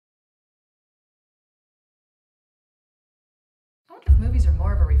if movies are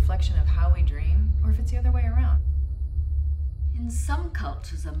more of a reflection of how we dream, or if it's the other way around. In some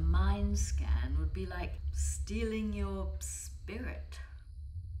cultures, a mind scan would be like stealing your spirit.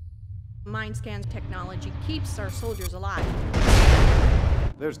 MindScan's technology keeps our soldiers alive.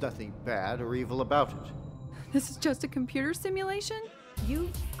 There's nothing bad or evil about it. This is just a computer simulation?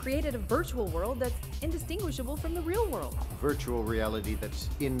 You've created a virtual world that's indistinguishable from the real world. Virtual reality that's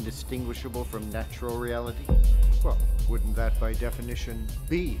indistinguishable from natural reality? Well, wouldn't that by definition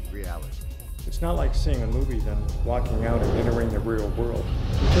be reality? It's not like seeing a movie, then walking out and entering the real world.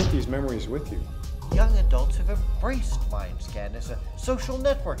 You take these memories with you. Young adults have embraced MindScan as a social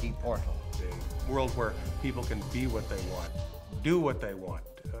networking portal. A world where people can be what they want, do what they want,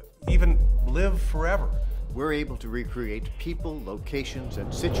 even live forever. We're able to recreate people, locations,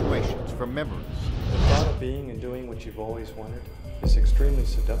 and situations from memories. The thought of being and doing what you've always wanted is extremely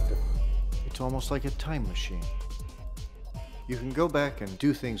seductive. It's almost like a time machine. You can go back and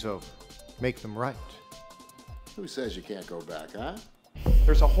do things over, make them right. Who says you can't go back, huh?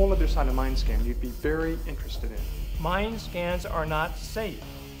 There's a whole other side of MindScan you'd be very interested in. Mind scans are not safe.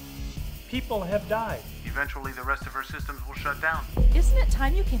 People have died. Eventually, the rest of our systems will shut down. Isn't it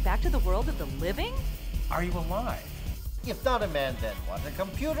time you came back to the world of the living? Are you alive? If not a man, then what? A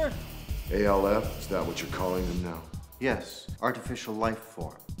computer? ALF, is that what you're calling them now? Yes, artificial life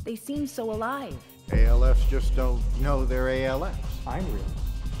form. They seem so alive. ALFs just don't know they're ALFs. I'm real.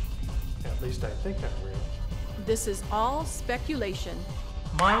 At least I think I'm real. This is all speculation.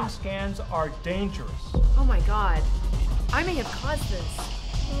 Mind scans are dangerous. Oh my God. I may have caused this.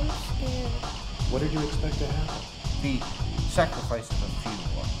 I'm scared. What did you expect to happen? The sacrifice of a few,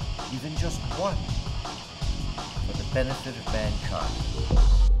 or even just one, for the benefit of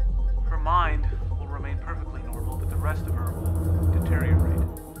mankind. Her mind will remain perfectly normal, but the rest of her will deteriorate.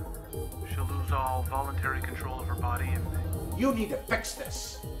 She'll lose all voluntary control of her body and... You need to fix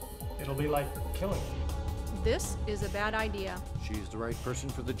this. It'll be like killing. This is a bad idea. She's the right person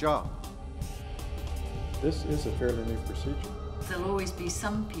for the job. This is a fairly new procedure. There'll always be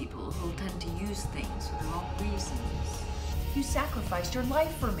some people who'll tend to use things for the wrong reasons. You sacrificed your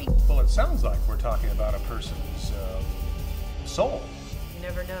life for me. Well, it sounds like we're talking about a person's soul. You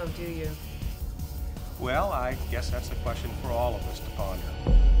never know, do you? Well, I guess that's a question for all of us to ponder.